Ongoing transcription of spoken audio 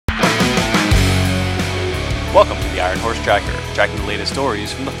Welcome to the Ironhorse Tracker, tracking the latest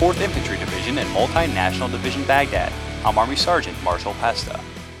stories from the 4th Infantry Division and Multinational Division Baghdad. I'm Army Sergeant Marshall Pesta.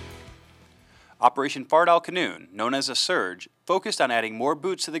 Operation Fard al-Qanoun, known as a surge, focused on adding more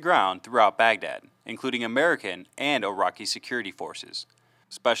boots to the ground throughout Baghdad, including American and Iraqi security forces.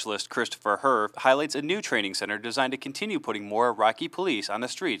 Specialist Christopher Herff highlights a new training center designed to continue putting more Iraqi police on the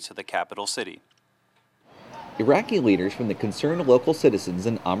streets of the capital city. Iraqi leaders from the concerned local citizens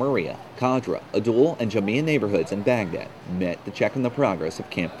in Amaria, Qadra, Adul, and Jamia neighborhoods in Baghdad met to check on the progress of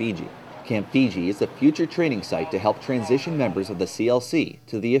Camp Fiji. Camp Fiji is a future training site to help transition members of the CLC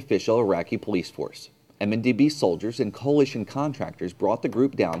to the official Iraqi police force. MNDB soldiers and coalition contractors brought the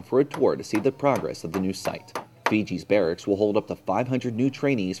group down for a tour to see the progress of the new site. Fiji's barracks will hold up to 500 new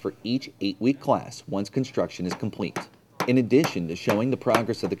trainees for each 8-week class once construction is complete. In addition to showing the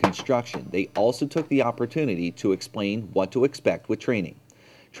progress of the construction, they also took the opportunity to explain what to expect with training.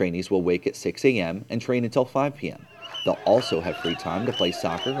 Trainees will wake at 6 a.m. and train until 5 p.m. They'll also have free time to play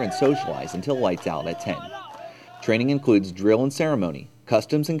soccer and socialize until lights out at 10. Training includes drill and ceremony,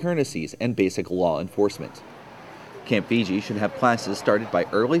 customs and courtesies, and basic law enforcement. Camp Fiji should have classes started by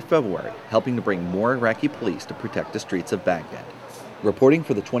early February, helping to bring more Iraqi police to protect the streets of Baghdad. Reporting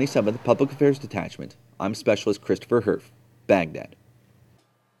for the 27th Public Affairs Detachment, I'm Specialist Christopher Herff, Baghdad.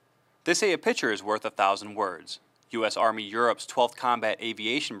 They say a picture is worth 1,000 words. U.S. Army Europe's 12th Combat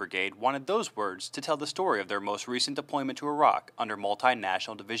Aviation Brigade wanted those words to tell the story of their most recent deployment to Iraq under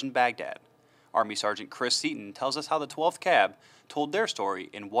Multinational Division Baghdad. Army Sergeant Chris Seaton tells us how the 12th Cab told their story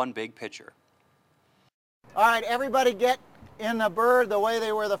in one big picture. All right, everybody get in the bird the way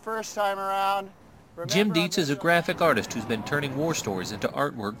they were the first time around. Jim Dietz is a graphic artist who's been turning war stories into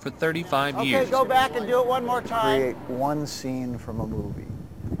artwork for 35 years. Okay, go back and do it one more time. Create one scene from a movie.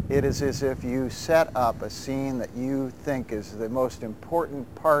 It is as if you set up a scene that you think is the most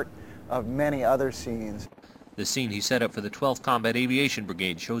important part of many other scenes. The scene he set up for the 12th Combat Aviation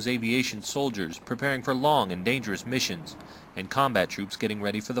Brigade shows aviation soldiers preparing for long and dangerous missions and combat troops getting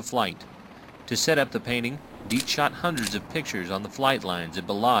ready for the flight. To set up the painting, Dietz shot hundreds of pictures on the flight lines at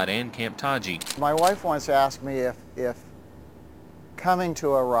Balad and Camp Taji. My wife once asked me if coming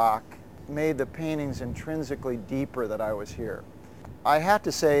to Iraq made the paintings intrinsically deeper that I was here. I have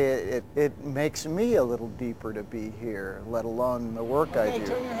to say it makes me a little deeper to be here, let alone the work I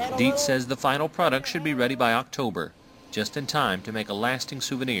do. Dietz says the final product should be ready by October, just in time to make a lasting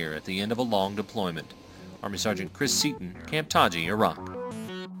souvenir at the end of a long deployment. Army Sergeant Chris Seaton, Camp Taji, Iraq.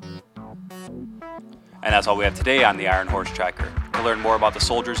 And that's all we have today on the Ironhorse Tracker. To learn more about the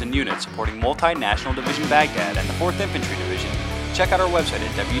soldiers and units supporting Multinational Division Baghdad and the 4th Infantry Division, check out our website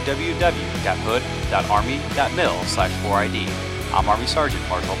at www.hood.army.mil/4id. I'm Army Sergeant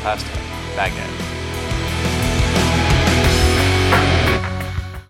Marshall Pesta, Baghdad.